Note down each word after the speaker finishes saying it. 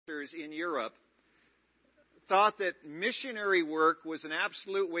pastors in Europe thought that missionary work was an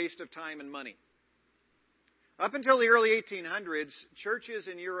absolute waste of time and money. Up until the early 1800s, churches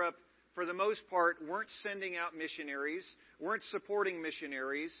in Europe, for the most part, weren't sending out missionaries, weren't supporting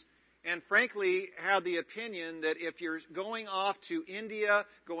missionaries, and frankly had the opinion that if you're going off to India,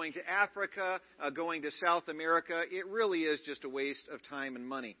 going to Africa, going to South America, it really is just a waste of time and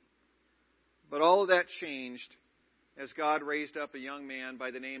money. But all of that changed as God raised up a young man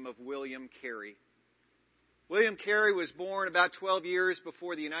by the name of William Carey. William Carey was born about 12 years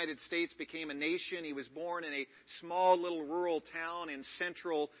before the United States became a nation. He was born in a small little rural town in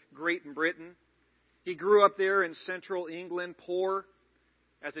central Great Britain. He grew up there in central England, poor.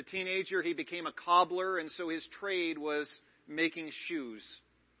 As a teenager, he became a cobbler, and so his trade was making shoes.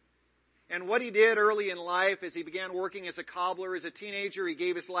 And what he did early in life as he began working as a cobbler, as a teenager, he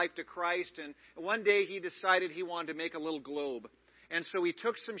gave his life to Christ, and one day he decided he wanted to make a little globe. And so he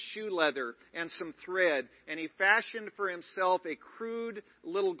took some shoe leather and some thread, and he fashioned for himself a crude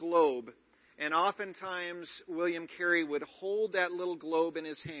little globe. And oftentimes, William Carey would hold that little globe in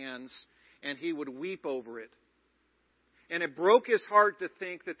his hands, and he would weep over it. And it broke his heart to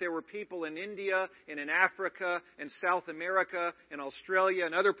think that there were people in India and in Africa and South America and Australia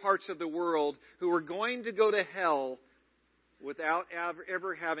and other parts of the world who were going to go to hell without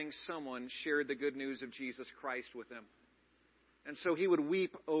ever having someone share the good news of Jesus Christ with them. And so he would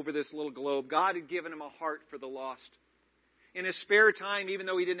weep over this little globe. God had given him a heart for the lost. In his spare time, even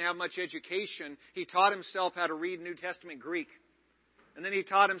though he didn't have much education, he taught himself how to read New Testament Greek. And then he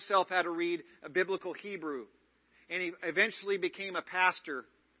taught himself how to read a biblical Hebrew. And he eventually became a pastor.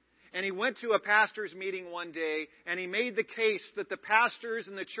 And he went to a pastor's meeting one day, and he made the case that the pastors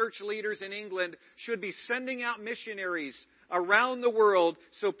and the church leaders in England should be sending out missionaries around the world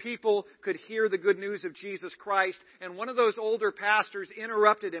so people could hear the good news of Jesus Christ. And one of those older pastors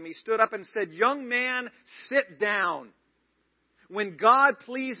interrupted him. He stood up and said, "Young man, sit down. When God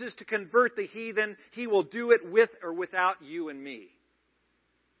pleases to convert the heathen, He will do it with or without you and me."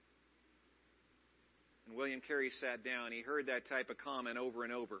 And William Carey sat down. He heard that type of comment over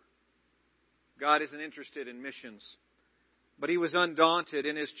and over. God isn't interested in missions. But he was undaunted.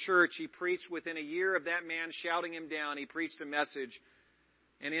 In his church, he preached within a year of that man shouting him down. He preached a message.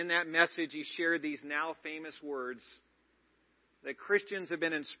 And in that message, he shared these now famous words that Christians have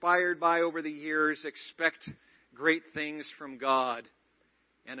been inspired by over the years: expect great things from God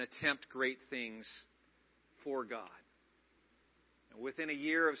and attempt great things for God. And within a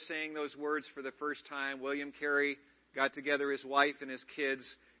year of saying those words for the first time, William Carey got together his wife and his kids,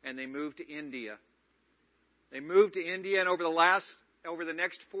 and they moved to India. They moved to India, and over the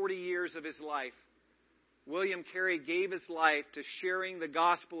next 40 years of his life, William Carey gave his life to sharing the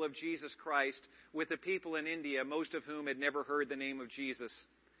gospel of Jesus Christ with the people in India, most of whom had never heard the name of Jesus.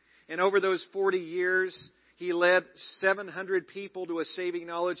 And over those 40 years, he led 700 people to a saving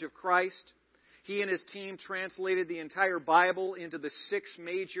knowledge of Christ. He and his team translated the entire Bible into the 6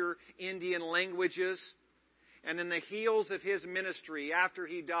 major Indian languages. And in the heels of his ministry, after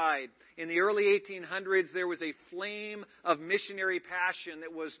he died, in the early 1800s, there was a flame of missionary passion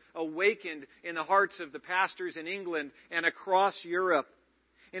that was awakened in the hearts of the pastors in England and across Europe.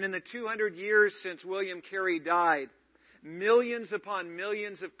 And in the 200 years since William Carey died, millions upon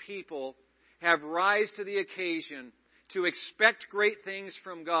millions of people have risen to the occasion to expect great things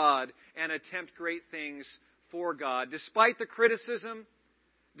from God and attempt great things for God. Despite the criticism,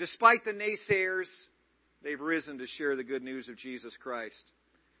 despite the naysayers, they've risen to share the good news of Jesus Christ.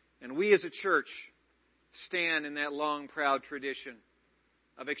 And we as a church stand in that long, proud tradition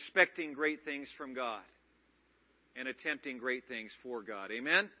of expecting great things from God and attempting great things for God.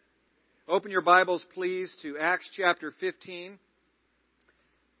 Amen? Open your Bibles, please, to Acts chapter 15.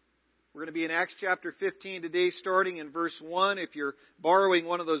 We're going to be in Acts chapter 15 today, starting in verse 1. If you're borrowing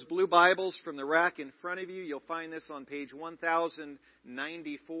one of those blue Bibles from the rack in front of you, you'll find this on page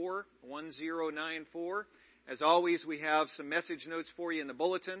 1094, 1094. As always, we have some message notes for you in the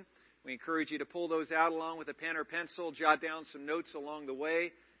bulletin. We encourage you to pull those out along with a pen or pencil, jot down some notes along the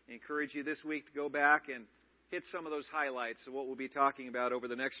way. I encourage you this week to go back and hit some of those highlights of what we'll be talking about over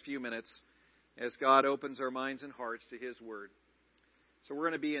the next few minutes as God opens our minds and hearts to His Word. So we're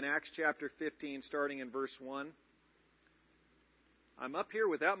going to be in Acts chapter 15, starting in verse 1. I'm up here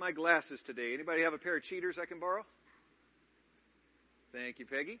without my glasses today. Anybody have a pair of cheaters I can borrow? Thank you,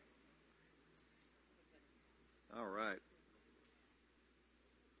 Peggy. All right.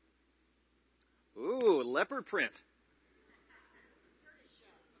 Ooh, leopard print.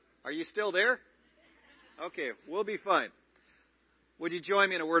 Are you still there? Okay, we'll be fine. Would you join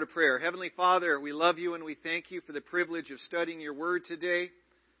me in a word of prayer? Heavenly Father, we love you and we thank you for the privilege of studying your word today.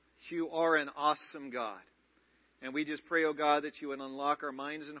 You are an awesome God. And we just pray, oh God, that you would unlock our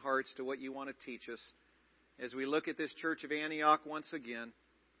minds and hearts to what you want to teach us as we look at this church of Antioch once again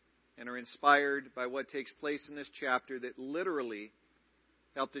and are inspired by what takes place in this chapter that literally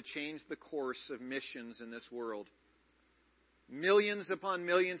helped to change the course of missions in this world. Millions upon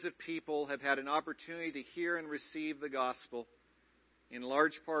millions of people have had an opportunity to hear and receive the gospel, in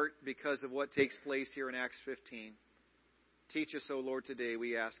large part because of what takes place here in Acts 15. Teach us, O Lord, today,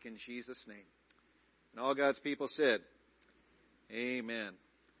 we ask in Jesus' name. And all God's people said, Amen.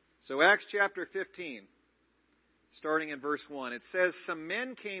 So Acts chapter 15, starting in verse 1, it says, Some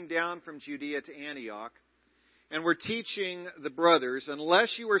men came down from Judea to Antioch and were teaching the brothers,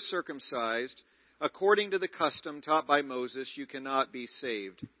 Unless you are circumcised, according to the custom taught by Moses, you cannot be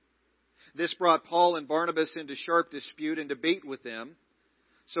saved. This brought Paul and Barnabas into sharp dispute and debate with them.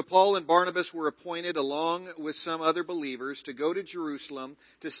 So Paul and Barnabas were appointed, along with some other believers, to go to Jerusalem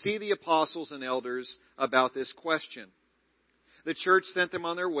to see the apostles and elders about this question. The church sent them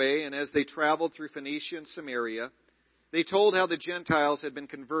on their way, and as they traveled through Phoenicia and Samaria, they told how the Gentiles had been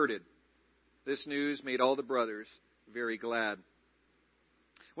converted. This news made all the brothers very glad.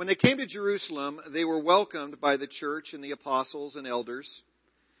 When they came to Jerusalem, they were welcomed by the church and the apostles and elders,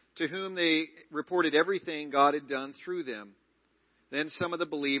 to whom they reported everything God had done through them. Then some of the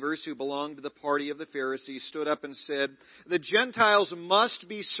believers who belonged to the party of the Pharisees stood up and said, The Gentiles must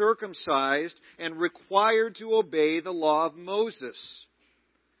be circumcised and required to obey the law of Moses.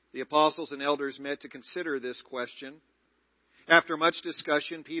 The apostles and elders met to consider this question. After much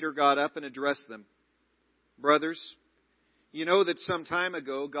discussion, Peter got up and addressed them. Brothers, you know that some time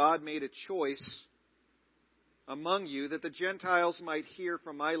ago God made a choice among you that the Gentiles might hear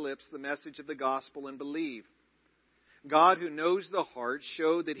from my lips the message of the gospel and believe. God, who knows the heart,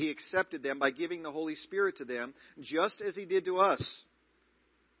 showed that He accepted them by giving the Holy Spirit to them, just as He did to us.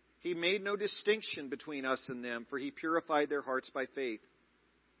 He made no distinction between us and them, for He purified their hearts by faith.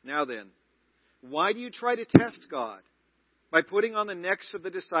 Now then, why do you try to test God? By putting on the necks of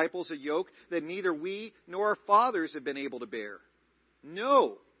the disciples a yoke that neither we nor our fathers have been able to bear?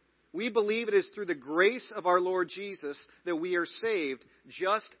 No, we believe it is through the grace of our Lord Jesus that we are saved,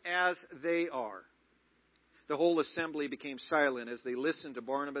 just as they are. The whole assembly became silent as they listened to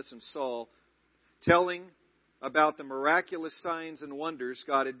Barnabas and Saul telling about the miraculous signs and wonders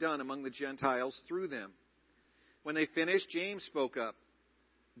God had done among the Gentiles through them. When they finished, James spoke up.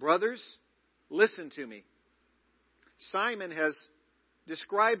 Brothers, listen to me. Simon has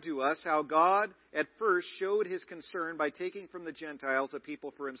described to us how God at first showed His concern by taking from the Gentiles a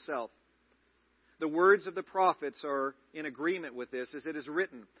people for Himself. The words of the prophets are in agreement with this, as it is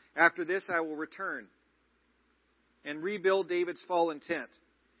written, After this I will return and rebuild David's fallen tent.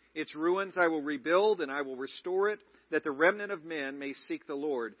 Its ruins I will rebuild, and I will restore it, that the remnant of men may seek the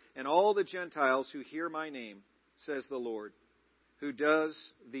Lord, and all the Gentiles who hear my name, says the Lord, who does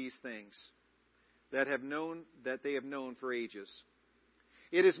these things that they have known for ages.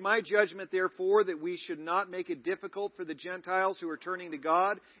 It is my judgment, therefore, that we should not make it difficult for the Gentiles who are turning to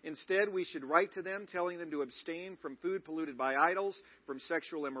God. Instead, we should write to them, telling them to abstain from food polluted by idols, from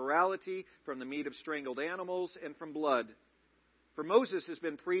sexual immorality, from the meat of strangled animals, and from blood. For Moses has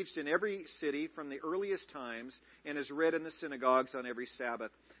been preached in every city from the earliest times, and is read in the synagogues on every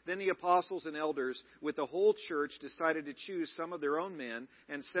Sabbath. Then the apostles and elders, with the whole church, decided to choose some of their own men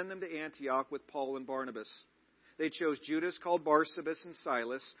and send them to Antioch with Paul and Barnabas. They chose Judas, called Barsabas, and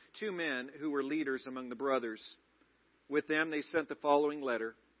Silas, 2 men who were leaders among the brothers. With them they sent the following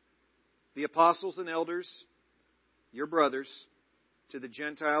letter. The apostles and elders, your brothers, to the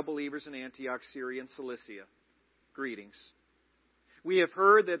Gentile believers in Antioch, Syria, and Cilicia. Greetings. We have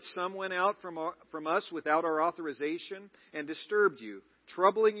heard that some went out from us without our authorization and disturbed you,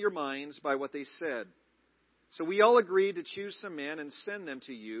 troubling your minds by what they said. So we all agreed to choose some men and send them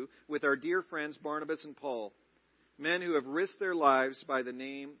to you with our dear friends Barnabas and Paul, men who have risked their lives for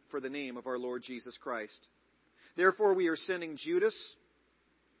the name of our Lord Jesus Christ. Therefore we are sending Judas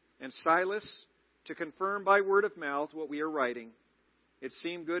and Silas to confirm by word of mouth what we are writing. It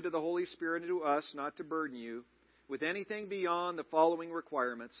seemed good to the Holy Spirit and to us not to burden you with anything beyond the following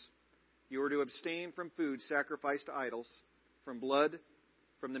requirements. You are to abstain from food sacrificed to idols, from blood,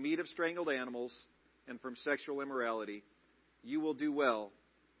 from the meat of strangled animals, and from sexual immorality. You will do well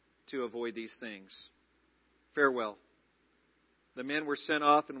to avoid these things. Farewell. The men were sent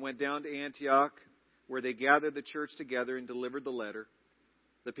off and went down to Antioch, where they gathered the church together and delivered the letter.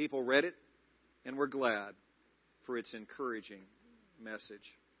 The people read it and were glad for its encouraging message.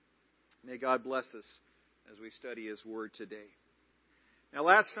 May God bless us as we study His Word today. Now,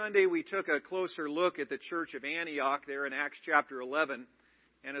 last Sunday we took a closer look at the church of Antioch there in Acts chapter 11.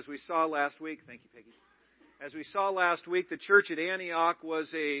 And as we saw last week, thank you, Peggy. As we saw last week, the church at Antioch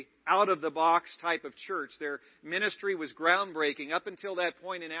was a out-of-the-box type of church. Their ministry was groundbreaking. Up until that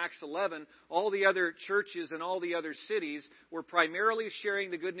point in Acts 11, all the other churches and all the other cities were primarily sharing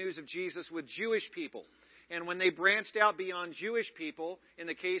the good news of Jesus with Jewish people. And when they branched out beyond Jewish people, in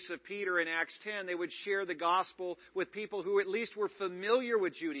the case of Peter in Acts 10, they would share the gospel with people who at least were familiar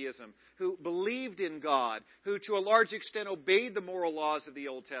with Judaism, who believed in God, who to a large extent obeyed the moral laws of the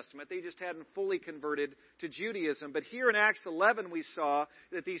Old Testament. They just hadn't fully converted to Judaism. But here in Acts 11, we saw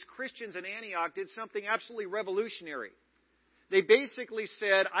that these Christians in Antioch did something absolutely revolutionary. They basically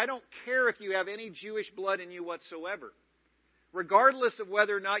said, I don't care if you have any Jewish blood in you whatsoever. Regardless of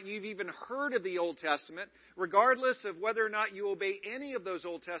whether or not you've even heard of the Old Testament, regardless of whether or not you obey any of those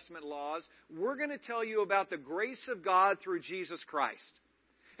Old Testament laws, we're going to tell you about the grace of God through Jesus Christ.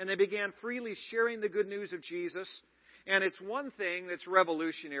 And they began freely sharing the good news of Jesus. And it's one thing that's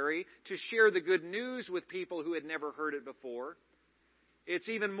revolutionary to share the good news with people who had never heard it before. It's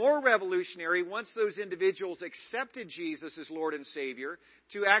even more revolutionary once those individuals accepted Jesus as Lord and Savior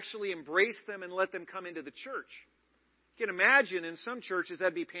to actually embrace them and let them come into the church. You can imagine in some churches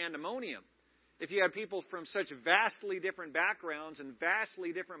that'd be pandemonium. If you had people from such vastly different backgrounds and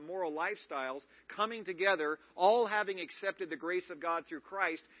vastly different moral lifestyles coming together, all having accepted the grace of God through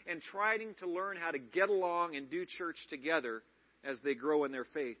Christ and trying to learn how to get along and do church together as they grow in their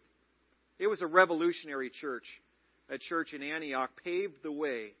faith. It was a revolutionary church. A church in Antioch paved the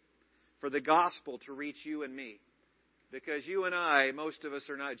way for the gospel to reach you and me. Because you and I, most of us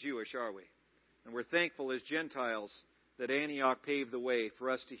are not Jewish, are we? And we're thankful as Gentiles that Antioch paved the way for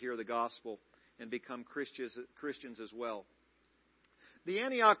us to hear the gospel and become Christians as well. The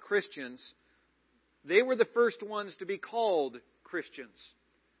Antioch Christians, they were the first ones to be called Christians.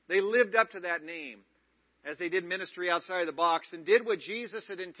 They lived up to that name as they did ministry outside of the box and did what Jesus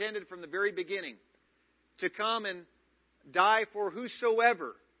had intended from the very beginning, to come and die for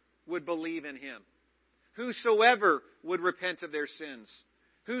whosoever would believe in Him, whosoever would repent of their sins,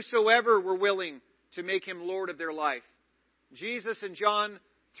 whosoever were willing to make Him Lord of their life. Jesus in John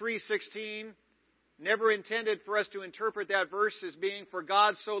 3:16 never intended for us to interpret that verse as being, for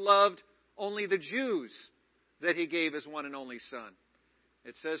God so loved only the Jews that He gave His one and only Son.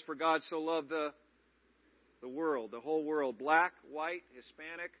 It says, for God so loved the world, the whole world, black, white,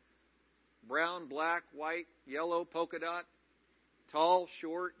 Hispanic, brown, black, white, yellow, polka dot, tall,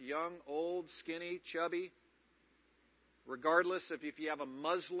 short, young, old, skinny, chubby. Regardless of if you have a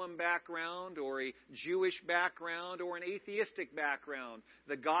Muslim background or a Jewish background or an atheistic background,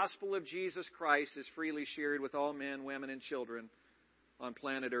 the gospel of Jesus Christ is freely shared with all men, women, and children on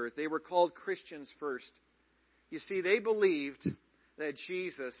planet Earth. They were called Christians first. You see, they believed that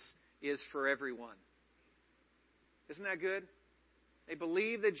Jesus is for everyone. Isn't that good? They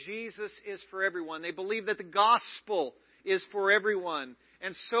believe that Jesus is for everyone. They believe that the gospel is for everyone.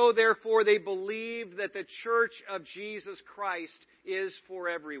 And so, therefore, they believe that the church of Jesus Christ is for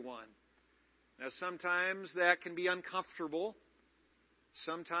everyone. Now, sometimes that can be uncomfortable.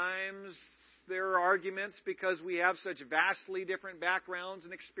 Sometimes there are arguments because we have such vastly different backgrounds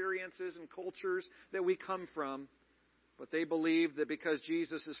and experiences and cultures that we come from. But they believe that because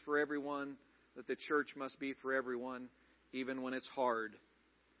Jesus is for everyone, that the church must be for everyone, even when it's hard.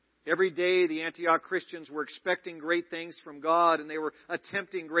 Every day, the Antioch Christians were expecting great things from God, and they were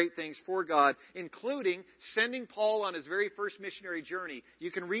attempting great things for God, including sending Paul on his very first missionary journey.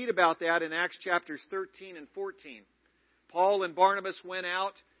 You can read about that in Acts chapters 13 and 14. Paul and Barnabas went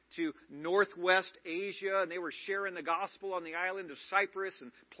out to northwest Asia, and they were sharing the gospel on the island of Cyprus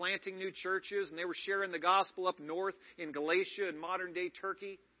and planting new churches, and they were sharing the gospel up north in Galatia and modern-day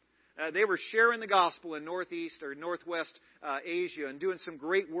Turkey. They were sharing the gospel in northeast or northwest Asia and doing some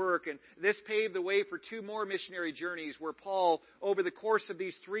great work. And this paved the way for two more missionary journeys where Paul, over the course of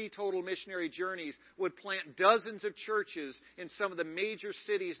these three total missionary journeys, would plant dozens of churches in some of the major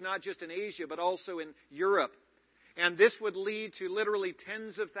cities, not just in Asia, but also in Europe. And this would lead to literally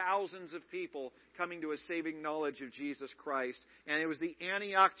tens of thousands of people coming to a saving knowledge of Jesus Christ. And it was the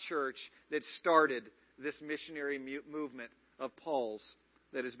Antioch church that started this missionary movement of Paul's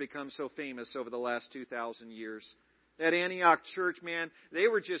that has become so famous over the last 2,000 years. That Antioch church, man, they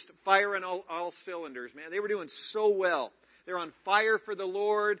were just firing all cylinders, man. They were doing so well. They're on fire for the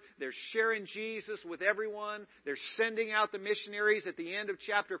Lord. They're sharing Jesus with everyone. They're sending out the missionaries. At the end of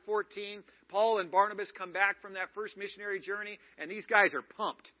chapter 14, Paul and Barnabas come back from that first missionary journey, and these guys are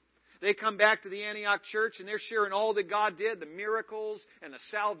pumped. They come back to the Antioch church and they're sharing all that God did, the miracles and the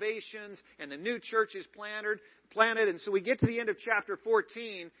salvations and the new churches planted. And so we get to the end of chapter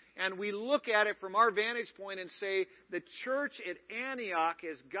 14 and we look at it from our vantage point and say, the church at Antioch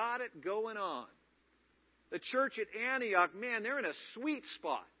has got it going on. The church at Antioch, man, they're in a sweet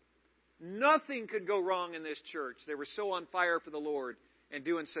spot. Nothing could go wrong in this church. They were so on fire for the Lord and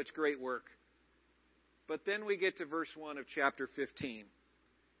doing such great work. But then we get to verse 1 of chapter 15.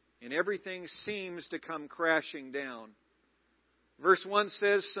 And everything seems to come crashing down. Verse 1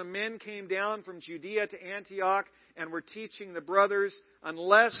 says, some men came down from Judea to Antioch and were teaching the brothers,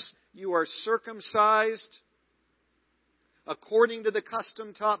 unless you are circumcised according to the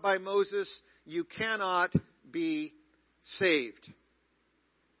custom taught by Moses, you cannot be saved. Have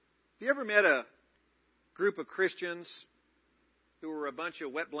you ever met a group of Christians who were a bunch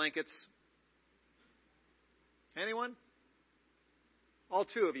of wet blankets? Anyone? All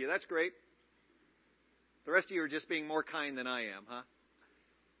two of you. That's great. The rest of you are just being more kind than I am, huh?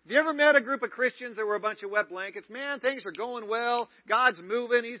 Have you ever met a group of Christians that were a bunch of wet blankets? Man, things are going well. God's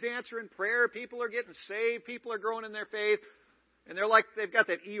moving. He's answering prayer. People are getting saved. People are growing in their faith. And they're like, they've got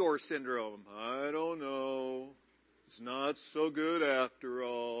that Eeyore syndrome. I don't know. It's not so good after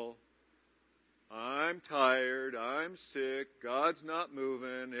all. I'm tired. I'm sick. God's not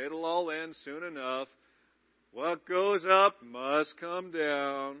moving. It'll all end soon enough. What goes up must come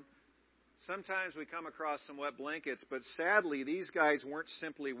down. Sometimes we come across some wet blankets, but sadly, these guys weren't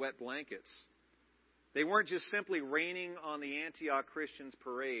simply wet blankets. They weren't just simply raining on the Antioch Christians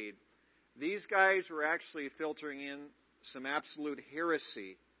parade. These guys were actually filtering in some absolute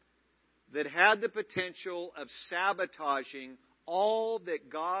heresy that had the potential of sabotaging all that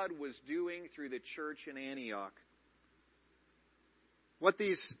God was doing through the church in Antioch. What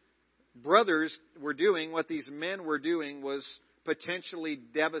these brothers were doing, what these men were doing, was potentially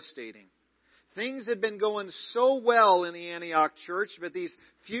devastating. Things had been going so well in the Antioch church, but these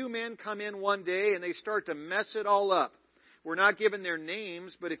few men come in one day and they start to mess it all up. We're not given their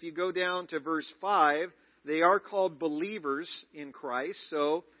names, but if you go down to verse 5, they are called believers in Christ.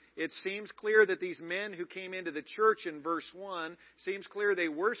 So it seems clear that these men who came into the church in verse 1, seems clear they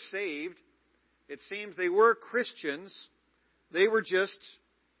were saved. It seems they were Christians. They were just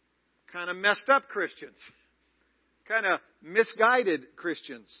kind of messed up Christians. Kind of misguided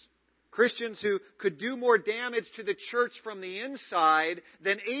Christians. Christians who could do more damage to the church from the inside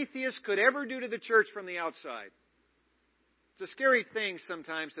than atheists could ever do to the church from the outside. It's a scary thing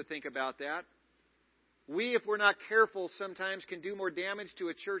sometimes to think about that. We, if we're not careful, sometimes can do more damage to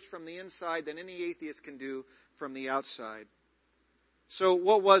a church from the inside than any atheist can do from the outside. So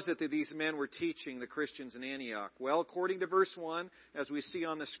what was it that these men were teaching the Christians in Antioch? Well, according to verse 1, as we see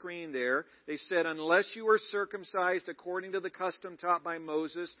on the screen there, they said, unless you are circumcised according to the custom taught by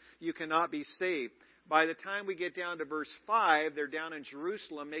Moses, you cannot be saved. By the time we get down to verse 5, they're down in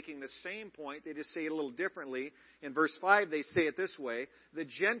Jerusalem making the same point. They just say it a little differently. In verse 5, they say it this way: the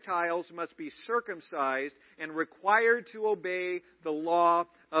Gentiles must be circumcised and required to obey the law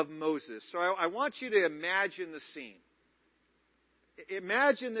of Moses. So I want you to imagine the scene.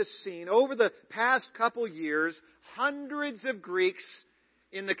 Imagine this scene. Over the past couple years, hundreds of Greeks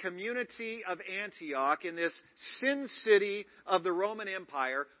in the community of Antioch, in this sin city of the Roman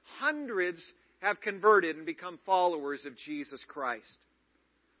Empire, hundreds have converted and become followers of Jesus Christ.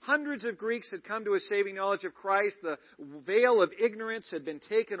 Hundreds of Greeks had come to a saving knowledge of Christ. The veil of ignorance had been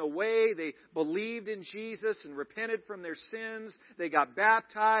taken away. They believed in Jesus and repented from their sins. They got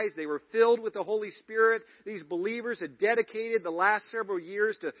baptized. They were filled with the Holy Spirit. These believers had dedicated the last several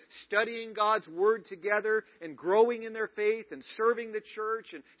years to studying God's Word together and growing in their faith and serving the church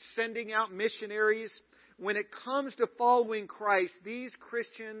and sending out missionaries. When it comes to following Christ, these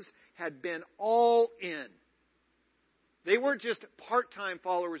Christians had been all in. They weren't just part-time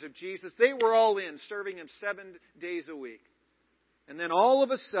followers of Jesus. They were all in, serving Him 7 days a week. And then all of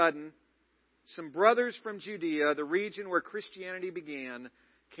a sudden, some brothers from Judea, the region where Christianity began,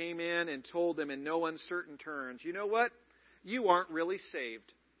 came in and told them in no uncertain terms, you know what? You aren't really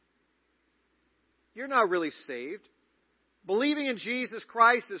saved. You're not really saved. Believing in Jesus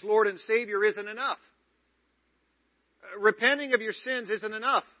Christ as Lord and Savior isn't enough. Repenting of your sins isn't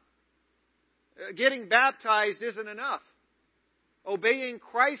enough. Getting baptized isn't enough. Obeying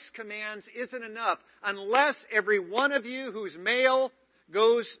Christ's commands isn't enough unless every one of you who's male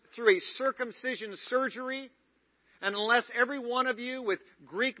goes through a circumcision surgery, and unless every one of you with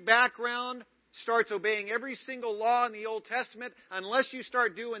Greek background starts obeying every single law in the Old Testament, unless you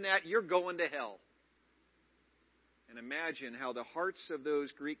start doing that, you're going to hell. And imagine how the hearts of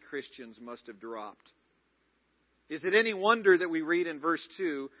those Greek Christians must have dropped. Is it any wonder that we read in verse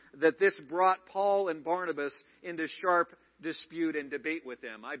 2 that this brought Paul and Barnabas into sharp dispute and debate with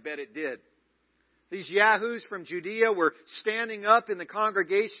them? I bet it did. These yahoos from Judea were standing up in the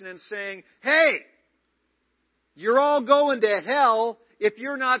congregation and saying, "Hey, you're all going to hell if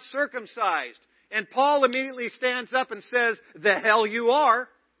you're not circumcised." And Paul immediately stands up and says, "The hell you are."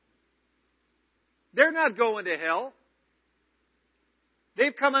 They're not going to hell.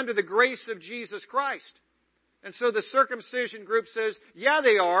 They've come under the grace of Jesus Christ. And so the circumcision group says, "Yeah,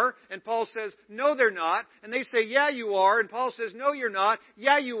 they are." And Paul says, "No, they're not." And they say, "Yeah, you are." And Paul says, "No, you're not."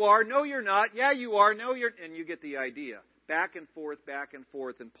 "Yeah, you are." "No, you're not." "Yeah, you are." "No, you're..." And you get the idea. Back and forth, back and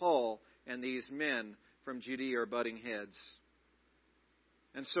forth. And Paul and these men from Judea are butting heads.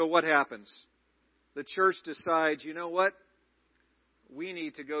 And so what happens? The church decides, you know what? We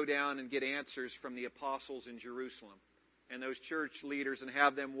need to go down and get answers from the apostles in Jerusalem and those church leaders and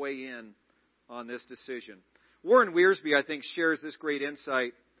have them weigh in on this decision. Warren Wiersbe, I think, shares this great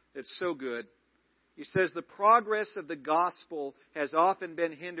insight that's so good. He says, the progress of the gospel has often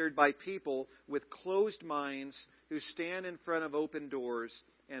been hindered by people with closed minds who stand in front of open doors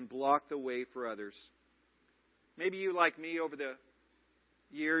and block the way for others. Maybe you, like me, over the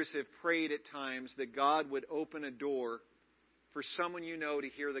years have prayed at times that God would open a door for someone you know to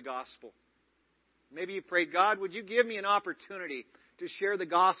hear the gospel. Maybe you prayed, "God, would you give me an opportunity to share the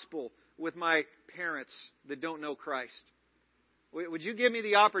gospel with my parents that don't know Christ? Would you give me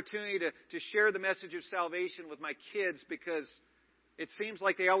the opportunity to share the message of salvation with my kids because it seems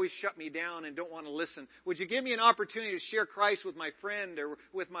like they always shut me down and don't want to listen? Would you give me an opportunity to share Christ with my friend or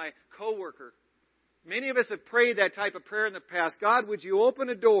with my coworker?" Many of us have prayed that type of prayer in the past. "God, would you open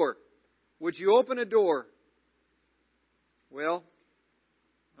a door? Would you open a door?" Well,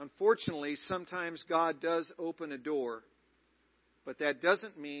 unfortunately, sometimes God does open a door, but that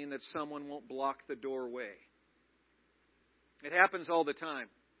doesn't mean that someone won't block the doorway. It happens all the time.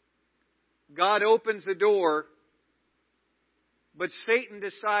 God opens the door, but Satan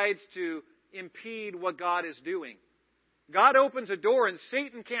decides to impede what God is doing. God opens a door and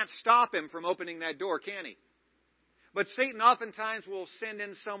Satan can't stop him from opening that door, can he? But Satan oftentimes will send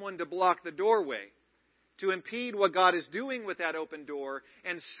in someone to block the doorway, to impede what God is doing with that open door.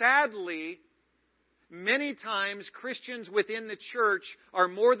 And sadly, many times Christians within the church are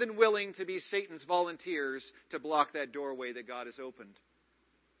more than willing to be Satan's volunteers to block that doorway that God has opened.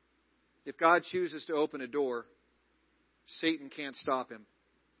 If God chooses to open a door, Satan can't stop him.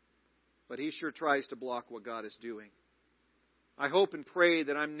 But he sure tries to block what God is doing. I hope and pray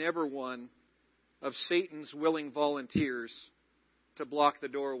that I'm never one of Satan's willing volunteers to block the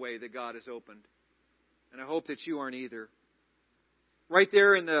doorway that God has opened. And I hope that you aren't either. Right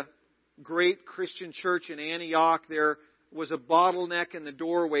there in the great Christian church in Antioch, there was a bottleneck in the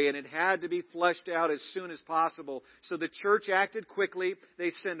doorway, and it had to be fleshed out as soon as possible. So the church acted quickly. They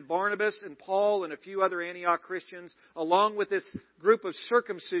sent Barnabas and Paul and a few other Antioch Christians, along with this group of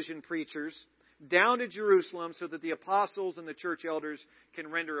circumcision preachers, down to Jerusalem so that the apostles and the church elders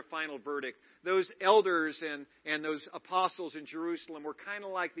can render a final verdict. Those elders and those apostles in Jerusalem were kind of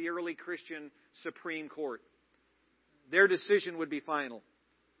like the early Christian Supreme Court. Their decision would be final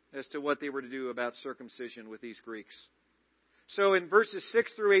as to what they were to do about circumcision with these Greeks. So in verses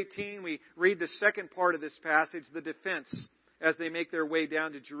 6 through 18, we read the second part of this passage, the defense, as they make their way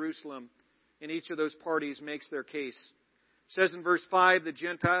down to Jerusalem, and each of those parties makes their case. It says in verse 5, the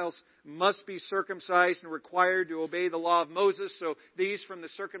Gentiles must be circumcised and required to obey the law of Moses. So these from the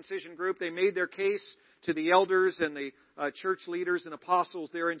circumcision group, they made their case to the elders and the church leaders and apostles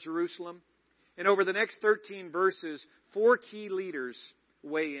there in Jerusalem. And over the next 13 verses, 4 key leaders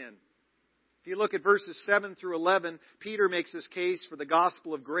weigh in. If you look at verses 7 through 11, Peter makes his case for the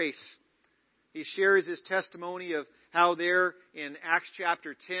gospel of grace. He shares his testimony of how there in Acts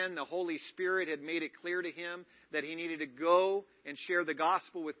chapter 10, the Holy Spirit had made it clear to him that he needed to go and share the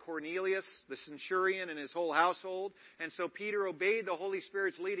gospel with Cornelius, the centurion, and his whole household. And so Peter obeyed the Holy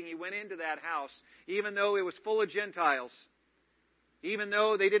Spirit's leading. He went into that house, even though it was full of Gentiles, even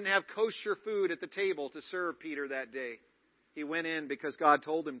though they didn't have kosher food at the table to serve Peter that day. He went in because God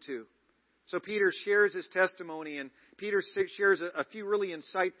told him to. So Peter shares his testimony, and Peter shares a few really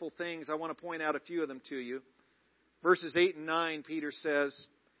insightful things. I want to point out a few of them to you. Verses 8 and 9, Peter says,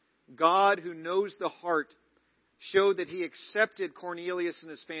 God, who knows the heart, showed that He accepted Cornelius and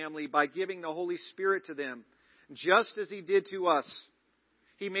his family by giving the Holy Spirit to them, just as He did to us.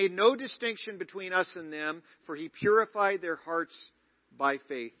 He made no distinction between us and them, for He purified their hearts by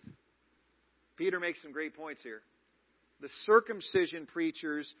faith. Peter makes some great points here. The circumcision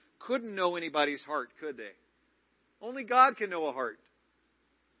preachers couldn't know anybody's heart, could they? Only God can know a heart.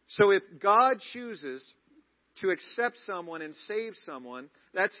 So if God chooses to accept someone and save someone,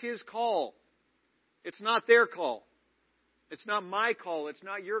 that's His call. It's not their call. It's not my call. It's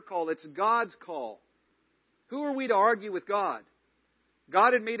not your call. It's God's call. Who are we to argue with God?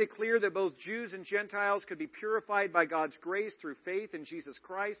 God had made it clear that both Jews and Gentiles could be purified by God's grace through faith in Jesus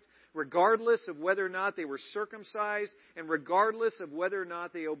Christ, regardless of whether or not they were circumcised and regardless of whether or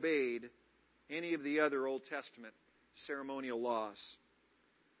not they obeyed any of the other Old Testament ceremonial laws.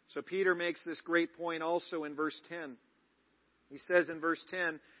 So Peter makes this great point also in verse 10. He says in verse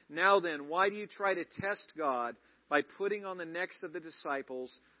 10, "Now then, why do you try to test God by putting on the necks of the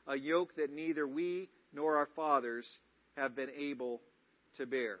disciples a yoke that neither we nor our fathers have been able to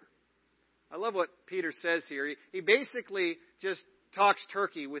bear?" I love what Peter says here. He basically just talks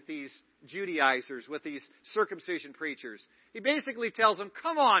turkey with these Judaizers, with these circumcision preachers. He basically tells them,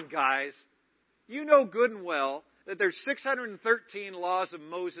 come on, guys. You know good and well that there's 613 laws of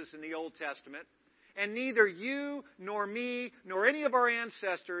Moses in the Old Testament, and neither you nor me nor any of our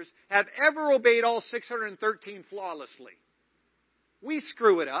ancestors have ever obeyed all 613 flawlessly. We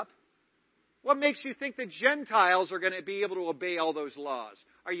screw it up. What makes you think the Gentiles are going to be able to obey all those laws?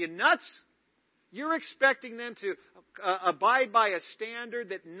 Are you nuts? You're expecting them to abide by a standard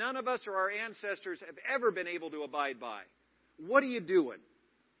that none of us or our ancestors have ever been able to abide by. What are you doing?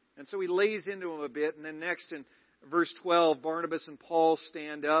 And so he lays into them a bit. And then next in verse 12, Barnabas and Paul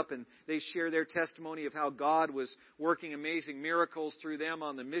stand up and they share their testimony of how God was working amazing miracles through them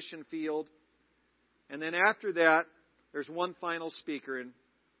on the mission field. And then after that, there's one final speaker. In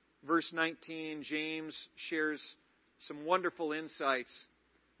verse 19, James shares some wonderful insights.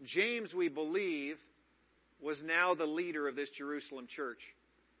 James, we believe, was now the leader of this Jerusalem church.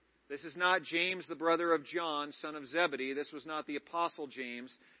 This is not James, the brother of John, son of Zebedee. This was not the apostle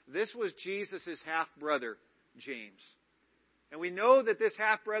James. This was Jesus' half-brother, James. And we know that this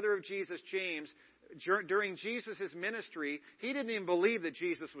half-brother of Jesus, James, during Jesus' ministry, he didn't even believe that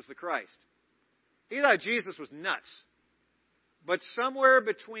Jesus was the Christ. He thought Jesus was nuts. But somewhere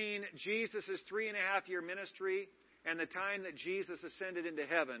between Jesus' 3.5-year ministry and the time that Jesus ascended into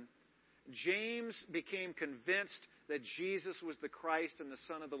heaven, James became convinced that Jesus was the Christ and the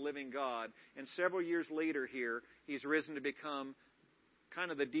Son of the living God. And several years later here, he's risen to become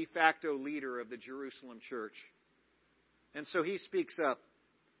kind of the de facto leader of the Jerusalem church. And so he speaks up.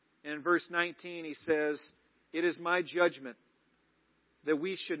 And in verse 19 he says, "It is my judgment that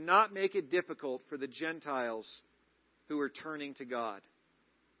we should not make it difficult for the Gentiles who are turning to God."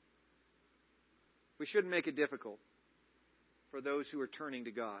 We shouldn't make it difficult for those who are turning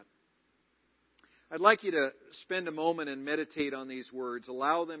to God. I'd like you to spend a moment and meditate on these words.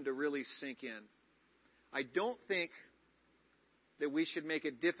 Allow them to really sink in. I don't think that we should make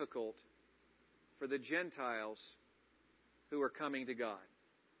it difficult for the Gentiles who are coming to God.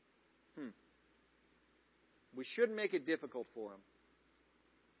 We shouldn't make it difficult for them.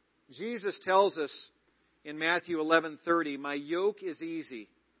 Jesus tells us in Matthew 11:30, "My yoke is easy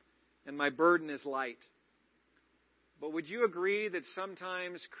and my burden is light." But would you agree that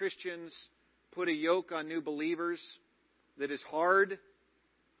sometimes Christians put a yoke on new believers that is hard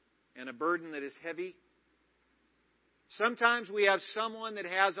and a burden that is heavy? Sometimes we have someone that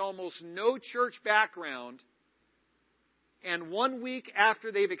has almost no church background, and 1 week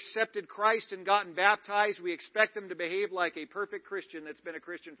after they've accepted Christ and gotten baptized, we expect them to behave like a perfect Christian that's been a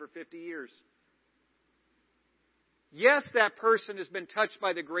Christian for 50 years. Yes, that person has been touched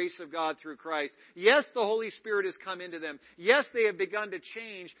by the grace of God through Christ. Yes, the Holy Spirit has come into them. Yes, they have begun to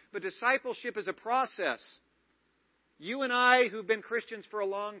change, but discipleship is a process. You and I, who've been Christians for a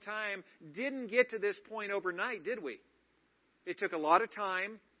long time, didn't get to this point overnight, did we? It took a lot of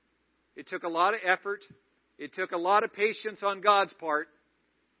time. It took a lot of effort. It took a lot of patience on God's part.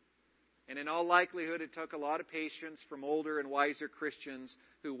 And in all likelihood, it took a lot of patience from older and wiser Christians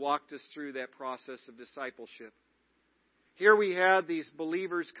who walked us through that process of discipleship. Here we had these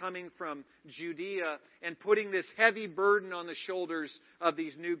believers coming from Judea and putting this heavy burden on the shoulders of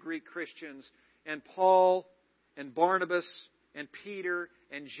these new Greek Christians. And Paul and Barnabas and Peter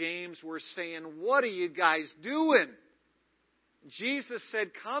and James were saying, "What are you guys doing?" Jesus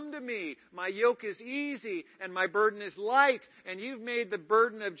said, "Come to me. My yoke is easy and my burden is light." And you've made the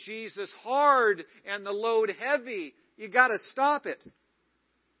burden of Jesus hard and the load heavy. You've got to stop it.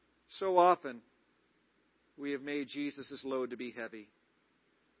 So often, we have made Jesus' load to be heavy.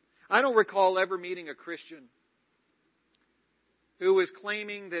 I don't recall ever meeting a Christian who was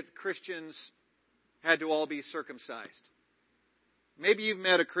claiming that Christians had to all be circumcised. Maybe you've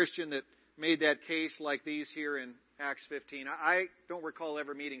met a Christian that made that case like these here in Acts 15. I don't recall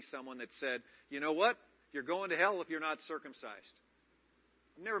ever meeting someone that said, "You know what? You're going to hell if you're not circumcised."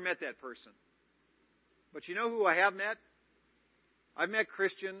 I've never met that person. But you know who I have met? I've met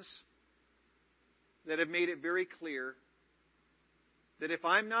Christians that have made it very clear that if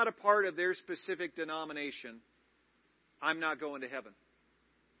I'm not a part of their specific denomination, I'm not going to heaven.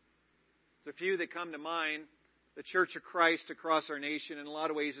 There's a few that come to mind. The Church of Christ across our nation, in a lot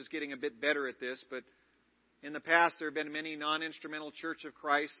of ways, is getting a bit better at this, but in the past, there have been many non-instrumental Church of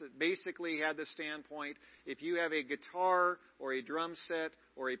Christ that basically had the standpoint, if you have a guitar or a drum set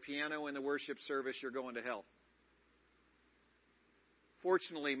or a piano in the worship service, you're going to hell.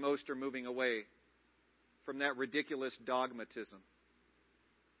 Fortunately, most are moving away from that ridiculous dogmatism.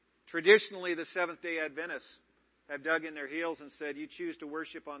 Traditionally, the Seventh-day Adventists have dug in their heels and said, you choose to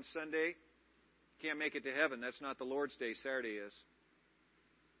worship on Sunday, you can't make it to heaven. That's not the Lord's Day. Saturday is.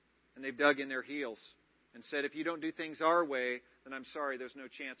 And they've dug in their heels and said, if you don't do things our way, then I'm sorry, there's no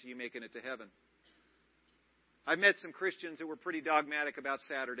chance of you making it to heaven. I've met some Christians that were pretty dogmatic about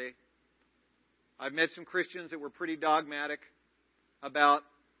Saturday. I've met some Christians that were pretty dogmatic about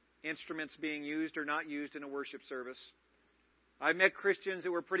instruments being used or not used in a worship service. I've met Christians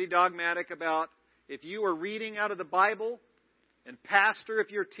that were pretty dogmatic about if you are reading out of the Bible, and pastor,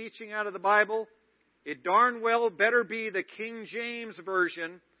 if you're teaching out of the Bible, it darn well better be the King James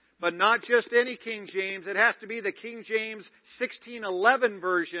Version, but not just any King James. It has to be the King James 1611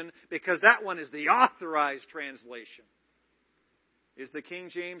 version, because that one is the authorized translation. Is the King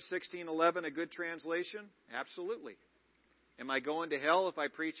James 1611 a good translation? Absolutely. Am I going to hell if I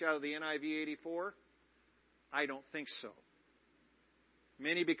preach out of the NIV 84? I don't think so.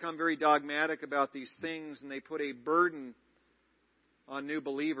 Many become very dogmatic about these things, and they put a burden on new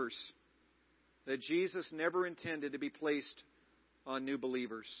believers that Jesus never intended to be placed on new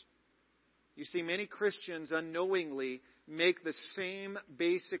believers. You see, many Christians unknowingly make the same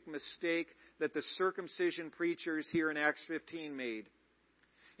basic mistake that the circumcision preachers here in Acts 15 made.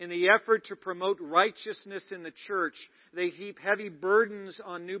 In the effort to promote righteousness in the church, they heap heavy burdens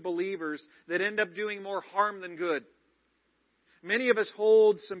on new believers that end up doing more harm than good. Many of us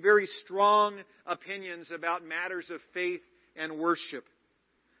hold some very strong opinions about matters of faith and worship.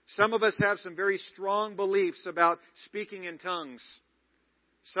 Some of us have some very strong beliefs about speaking in tongues.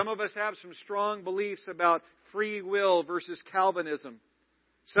 Some of us have some strong beliefs about free will versus Calvinism.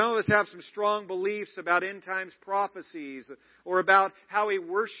 Some of us have some strong beliefs about end times prophecies, or about how a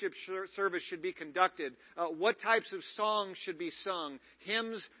worship service should be conducted. What types of songs should be sung?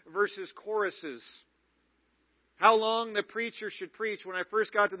 Hymns versus choruses. How long the preacher should preach. When I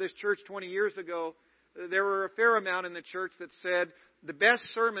first got to this church 20 years ago, there were a fair amount in the church that said the best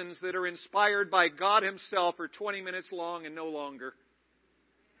sermons that are inspired by God Himself are 20 minutes long and no longer.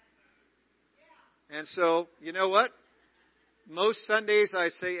 And so, you know what? Most Sundays I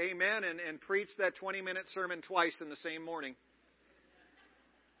say amen and preach that 20-minute sermon twice in the same morning.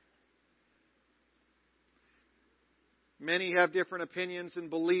 Many have different opinions and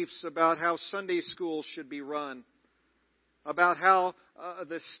beliefs about how Sunday school should be run, about how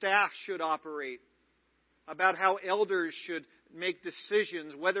the staff should operate, about how elders should make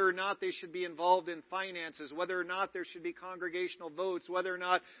decisions, whether or not they should be involved in finances, whether or not there should be congregational votes, whether or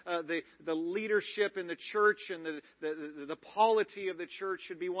not the leadership in the church and the polity of the church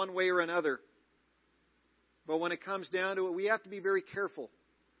should be one way or another. But when it comes down to it, we have to be very careful.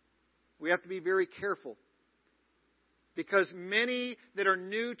 We have to be very careful. Because many that are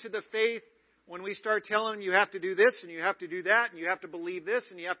new to the faith, when we start telling them you have to do this and you have to do that and you have to believe this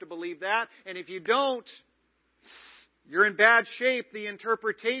and you have to believe that, and if you don't, you're in bad shape. The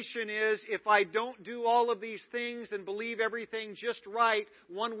interpretation is, if I don't do all of these things and believe everything just right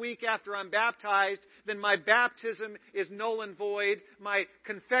 1 week after I'm baptized, then my baptism is null and void. My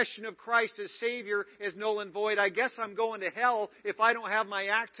confession of Christ as Savior is null and void. I guess I'm going to hell if I don't have my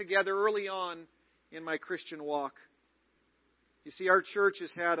act together early on in my Christian walk. You see, our church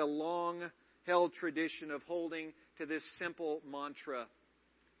has had a long-held tradition of holding to this simple mantra.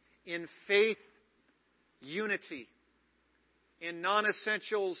 In faith, unity. In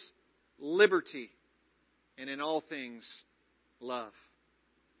non-essentials, liberty. And in all things, love.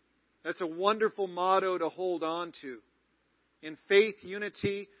 That's a wonderful motto to hold on to. In faith,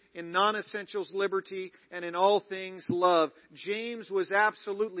 unity. In non-essentials, liberty, and in all things, love. James was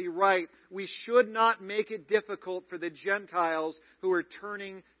absolutely right. We should not make it difficult for the Gentiles who are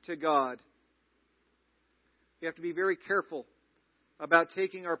turning to God. We have to be very careful about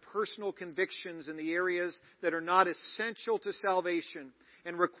taking our personal convictions in the areas that are not essential to salvation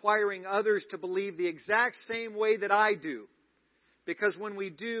and requiring others to believe the exact same way that I do. Because when we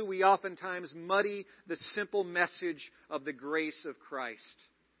do, we oftentimes muddy the simple message of the grace of Christ.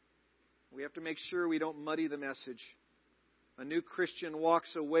 We have to make sure we don't muddy the message. A new Christian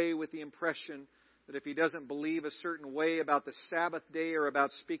walks away with the impression that if he doesn't believe a certain way about the Sabbath day or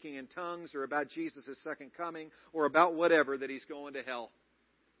about speaking in tongues or about Jesus' second coming or about whatever, that he's going to hell.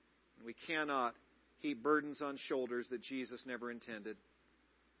 And we cannot heap burdens on shoulders that Jesus never intended.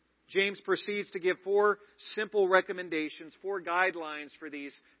 James proceeds to give 4 simple recommendations, 4 guidelines for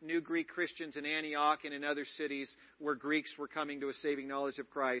these new Greek Christians in Antioch and in other cities where Greeks were coming to a saving knowledge of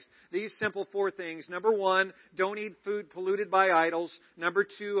Christ. These simple 4 things. Number 1, don't eat food polluted by idols. Number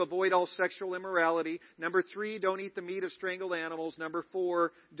 2, avoid all sexual immorality. Number 3, don't eat the meat of strangled animals. Number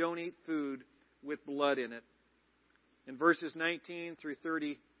 4, don't eat food with blood in it. In verses 19 through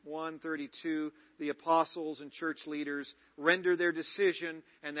 32, the apostles and church leaders render their decision,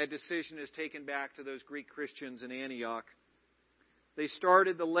 and that decision is taken back to those Greek Christians in Antioch. They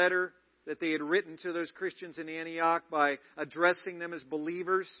started the letter that they had written to those Christians in Antioch by addressing them as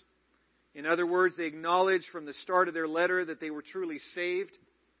believers. In other words, they acknowledged from the start of their letter that they were truly saved.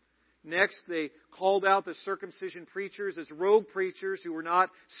 Next, they called out the circumcision preachers as rogue preachers who were not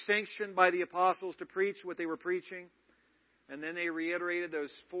sanctioned by the apostles to preach what they were preaching. And then they reiterated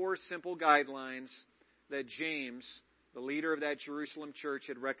those 4 simple guidelines that James, the leader of that Jerusalem church,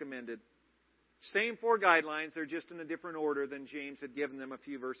 had recommended. Same 4 guidelines, they're just in a different order than James had given them a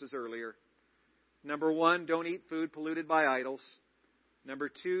few verses earlier. Number 1, don't eat food polluted by idols. Number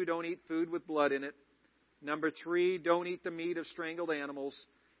 2, don't eat food with blood in it. Number 3, don't eat the meat of strangled animals.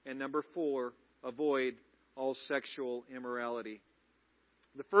 And number 4, avoid all sexual immorality.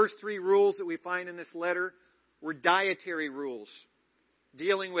 The first 3 rules that we find in this letter were dietary rules,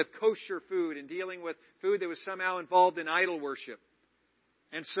 dealing with kosher food and dealing with food that was somehow involved in idol worship.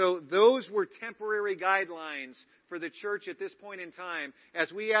 And so those were temporary guidelines for the church at this point in time,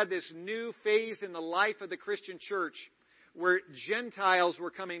 as we had this new phase in the life of the Christian church where Gentiles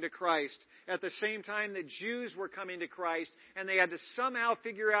were coming to Christ at the same time that Jews were coming to Christ, and they had to somehow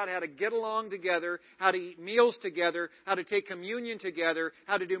figure out how to get along together, how to eat meals together, how to take communion together,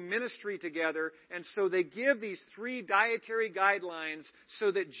 how to do ministry together. And so they give these 3 dietary guidelines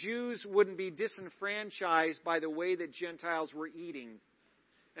so that Jews wouldn't be disenfranchised by the way that Gentiles were eating.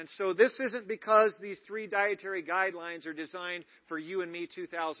 And so this isn't because these 3 dietary guidelines are designed for you and me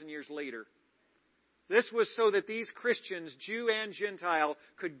 2,000 years later. This was so that these Christians, Jew and Gentile,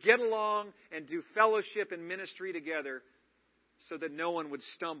 could get along and do fellowship and ministry together so that no one would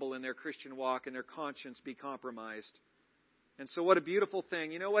stumble in their Christian walk and their conscience be compromised. And so what a beautiful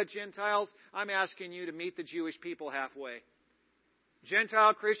thing. You know what, Gentiles? I'm asking you to meet the Jewish people halfway.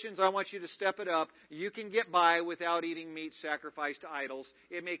 Gentile Christians, I want you to step it up. You can get by without eating meat sacrificed to idols.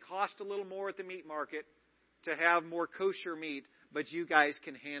 It may cost a little more at the meat market to have more kosher meat, but you guys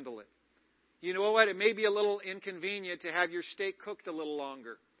can handle it. You know what? It may be a little inconvenient to have your steak cooked a little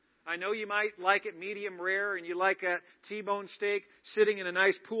longer. I know you might like it medium rare and you like a T-bone steak sitting in a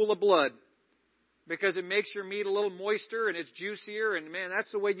nice pool of blood because it makes your meat a little moister and it's juicier, and man,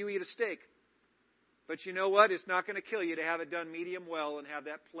 that's the way you eat a steak. But you know what? It's not going to kill you to have it done medium well and have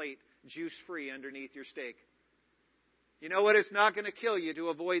that plate juice-free underneath your steak. You know what? It's not going to kill you to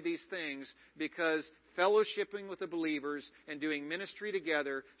avoid these things, because fellowshipping with the believers and doing ministry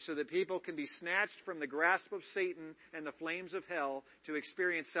together so that people can be snatched from the grasp of Satan and the flames of hell to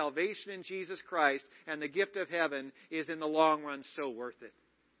experience salvation in Jesus Christ and the gift of heaven is in the long run so worth it.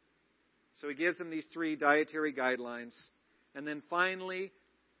 So he gives them these 3 dietary guidelines. And then finally,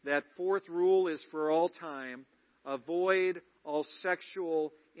 that 4th rule is for all time: avoid all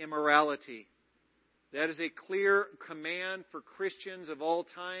sexual immorality. That is a clear command for Christians of all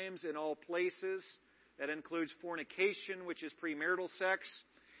times and all places. That includes fornication, which is premarital sex.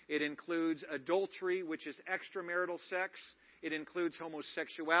 It includes adultery, which is extramarital sex. It includes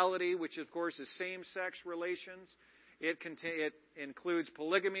homosexuality, which of course is same-sex relations. It includes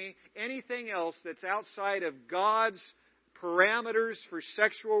polygamy. Anything else that's outside of God's parameters for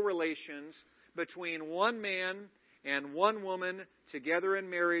sexual relations between one man and one woman together in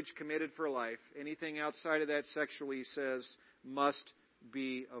marriage committed for life. Anything outside of that sexually, he says, must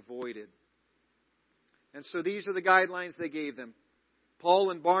be avoided. And so these are the guidelines they gave them.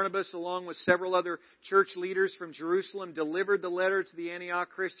 Paul and Barnabas, along with several other church leaders from Jerusalem, delivered the letter to the Antioch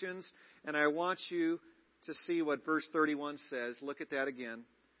Christians. And I want you to see what verse 31 says. Look at that again.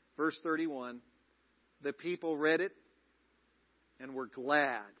 Verse 31. The people read it and were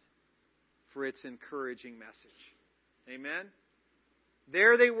glad for its encouraging message. Amen?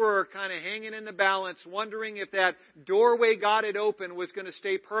 There they were, kind of hanging in the balance, wondering if that doorway God had opened was going to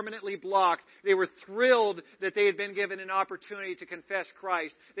stay permanently blocked. They were thrilled that they had been given an opportunity to confess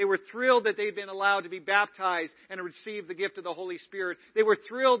Christ. They were thrilled that they'd been allowed to be baptized and receive the gift of the Holy Spirit. They were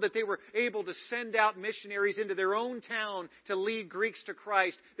thrilled that they were able to send out missionaries into their own town to lead Greeks to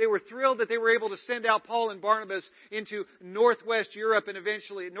Christ. They were thrilled that they were able to send out Paul and Barnabas into Northwest Europe and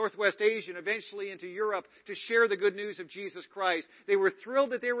eventually Northwest Asia and eventually into Europe to share the good news of Jesus Christ. They were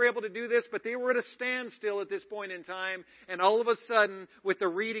thrilled that they were able to do this, but they were at a standstill at this point in time. And all of a sudden, with the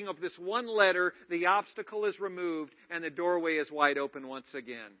reading of this one letter, the obstacle is removed and the doorway is wide open once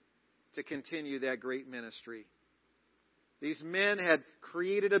again to continue that great ministry. These men had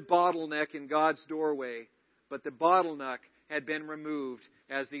created a bottleneck in God's doorway, but the bottleneck had been removed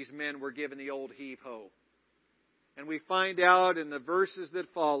as these men were given the old heave-ho. And we find out in the verses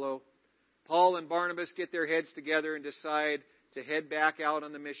that follow, Paul and Barnabas get their heads together and decide to head back out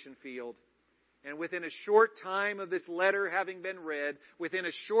on the mission field. And within a short time of this letter having been read, within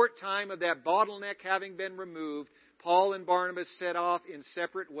a short time of that bottleneck having been removed, Paul and Barnabas set off in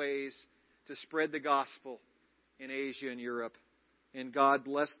separate ways to spread the gospel in Asia and Europe. And God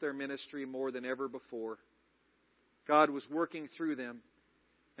blessed their ministry more than ever before. God was working through them.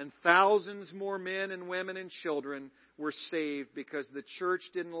 And thousands more men and women and children were saved because the church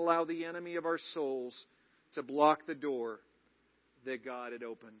didn't allow the enemy of our souls to block the door that God had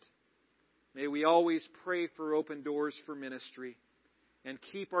opened. May we always pray for open doors for ministry and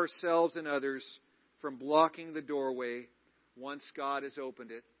keep ourselves and others from blocking the doorway once God has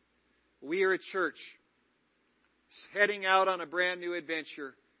opened it. We are a church heading out on a brand new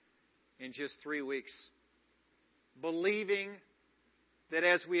adventure in just 3 weeks, believing that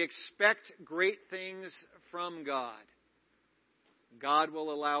as we expect great things from God, God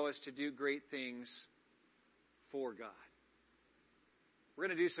will allow us to do great things for God. We're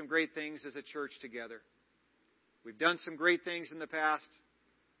going to do some great things as a church together. We've done some great things in the past,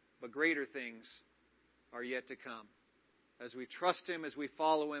 but greater things are yet to come. As we trust Him, as we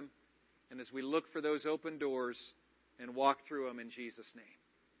follow Him, and as we look for those open doors and walk through them in Jesus' name.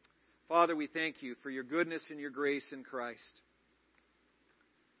 Father, we thank You for Your goodness and Your grace in Christ.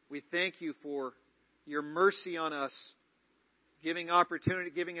 We thank You for Your mercy on us, giving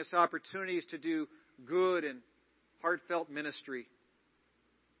us opportunities to do good and heartfelt ministry,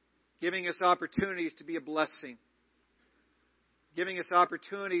 giving us opportunities to be a blessing, giving us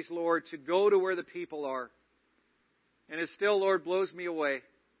opportunities, Lord, to go to where the people are. And it still, Lord, blows me away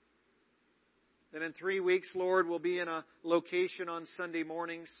that in 3 weeks, Lord, we'll be in a location on Sunday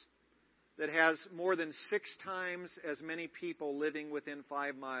mornings that has more than 6 times as many people living within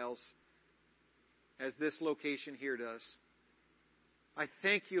 5 miles as this location here does. I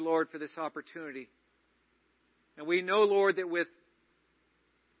thank You, Lord, for this opportunity. And we know, Lord, that with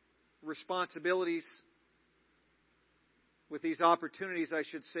responsibilities, with these opportunities, I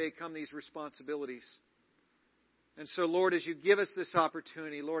should say, come these responsibilities. And so, Lord, as You give us this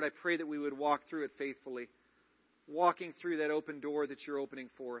opportunity, Lord, I pray that we would walk through it faithfully, walking through that open door that You're opening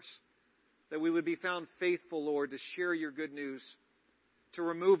for us. That we would be found faithful, Lord, to share Your good news, to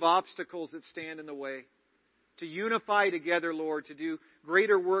remove obstacles that stand in the way, to unify together, Lord, to do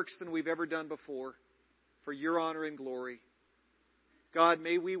greater works than we've ever done before, for Your honor and glory. God,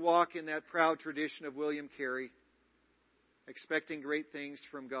 may we walk in that proud tradition of William Carey, expecting great things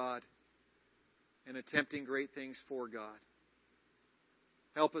from God and attempting great things for God.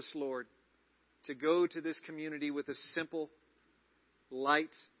 Help us, Lord, to go to this community with a simple,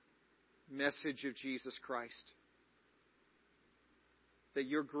 light message of Jesus Christ. That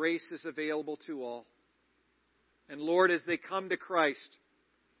Your grace is available to all. And Lord, as they come to Christ,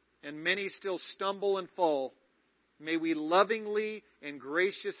 and many still stumble and fall, may we lovingly and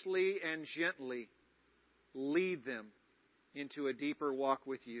graciously and gently lead them into a deeper walk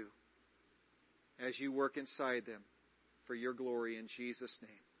with You as You work inside them for Your glory in Jesus'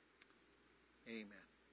 name. Amen.